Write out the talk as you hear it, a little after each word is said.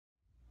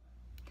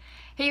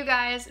Hey you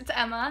guys, it's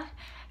Emma.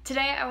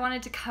 Today I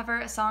wanted to cover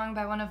a song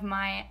by one of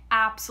my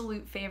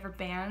absolute favorite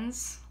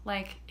bands.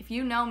 Like, if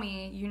you know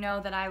me, you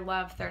know that I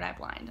love Third Eye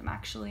Blind. I'm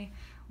actually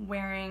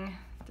wearing,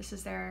 this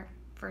is their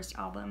first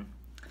album.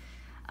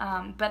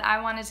 But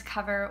I wanted to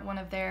cover one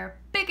of their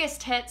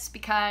biggest hits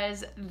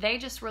because they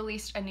just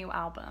released a new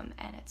album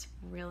and it's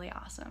really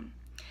awesome.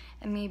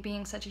 And me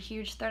being such a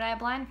huge Third Eye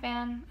Blind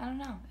fan, I don't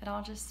know, it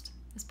all just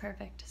is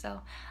perfect.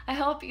 So I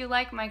hope you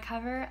like my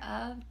cover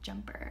of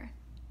Jumper.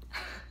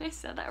 I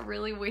said that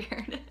really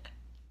weird.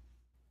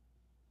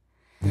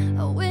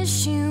 I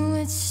wish you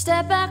would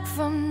step back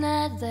from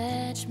that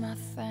ledge, my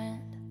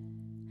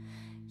friend.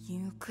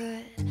 You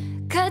could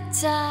cut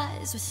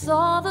ties with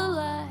all the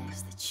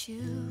lies that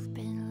you've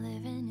been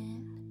living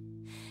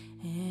in.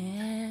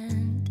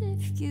 And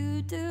if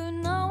you do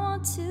not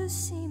want to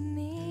see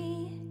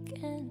me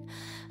again,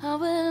 I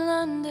will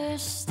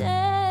understand.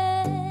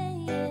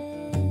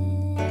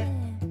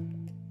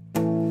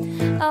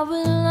 I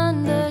will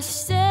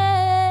understand.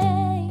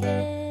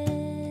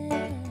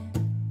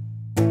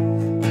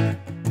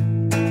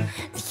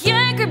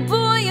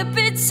 A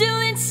bit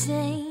too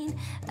insane.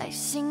 I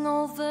sing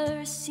over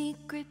a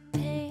secret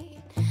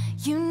pain.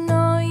 You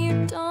know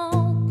you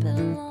don't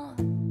belong.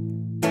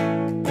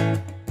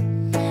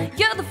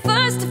 You're the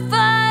first to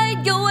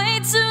fight, you're way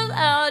too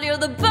loud. You're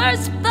the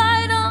first to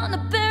fight on a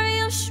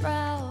burial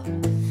shroud.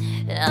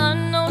 I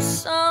know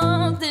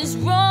something's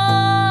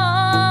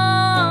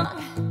wrong,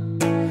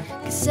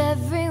 'cause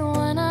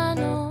everyone I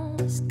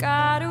know's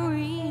got a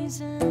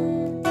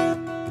reason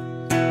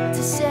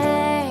to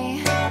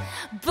say,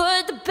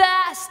 put the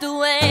past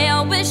away.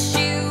 I wish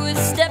you would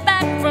step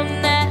back from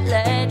that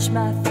ledge,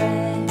 my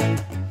friend.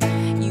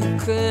 You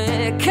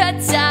could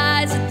cut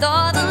ties with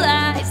all the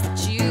lies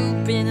that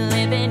you've been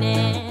living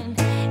in.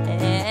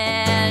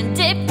 And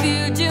if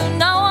you do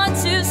not want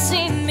to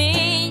see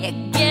me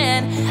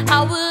again,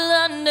 I will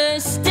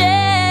understand.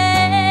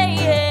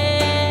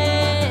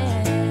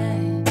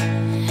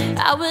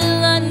 I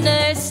will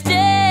understand.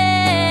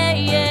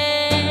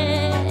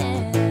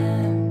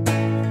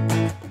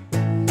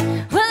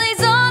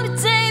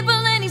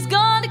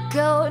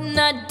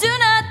 I do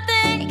not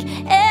think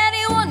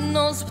anyone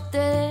knows what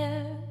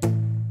they're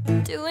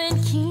doing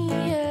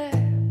here.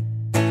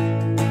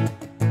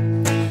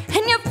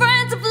 And your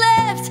friends have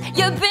left,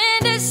 you've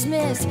been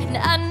dismissed. And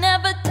I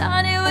never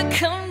thought it would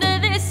come to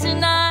this.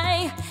 And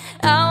I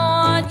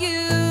want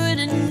you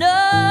to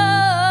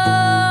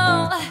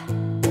know,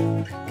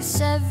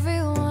 'cause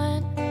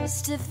everyone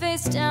has to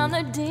face down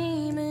their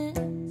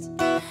demons.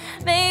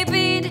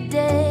 Maybe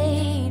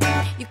today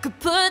you could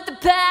put the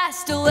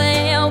past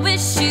away. I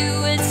wish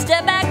you would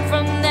step back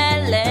from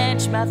that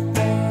ledge, my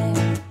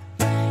friend.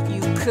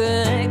 You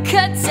could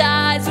cut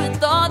ties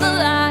with all the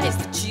lies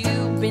that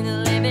you've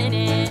been living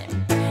in.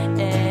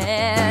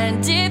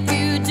 And if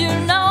you do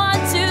not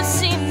want to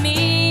see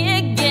me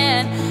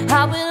again,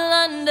 I will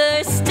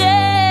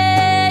understand.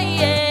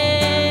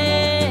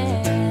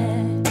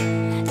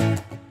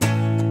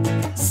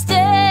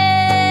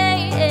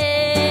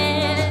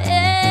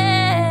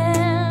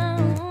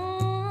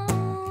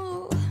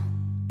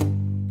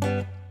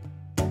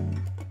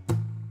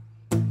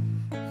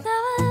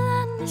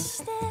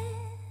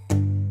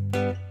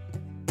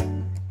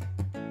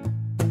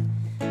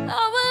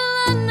 I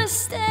will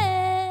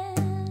understand.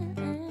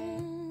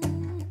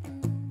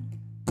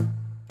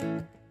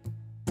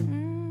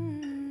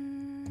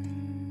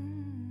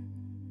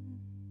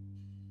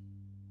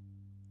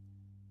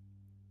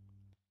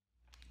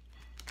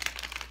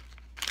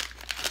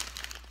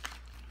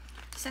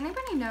 Does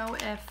anybody know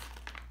if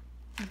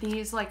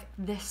these, like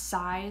this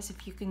size,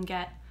 if you can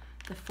get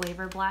the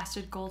flavor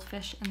blasted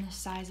goldfish in this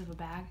size of a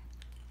bag?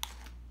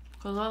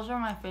 Because those are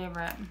my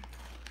favorite.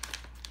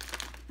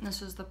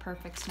 This is the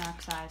perfect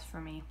snack size for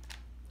me.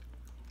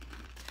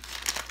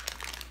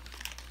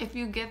 If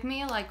you give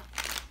me like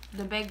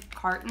the big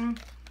carton,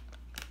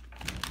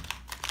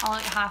 I'll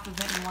eat half of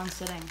it in one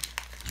sitting.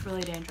 It's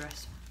really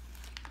dangerous.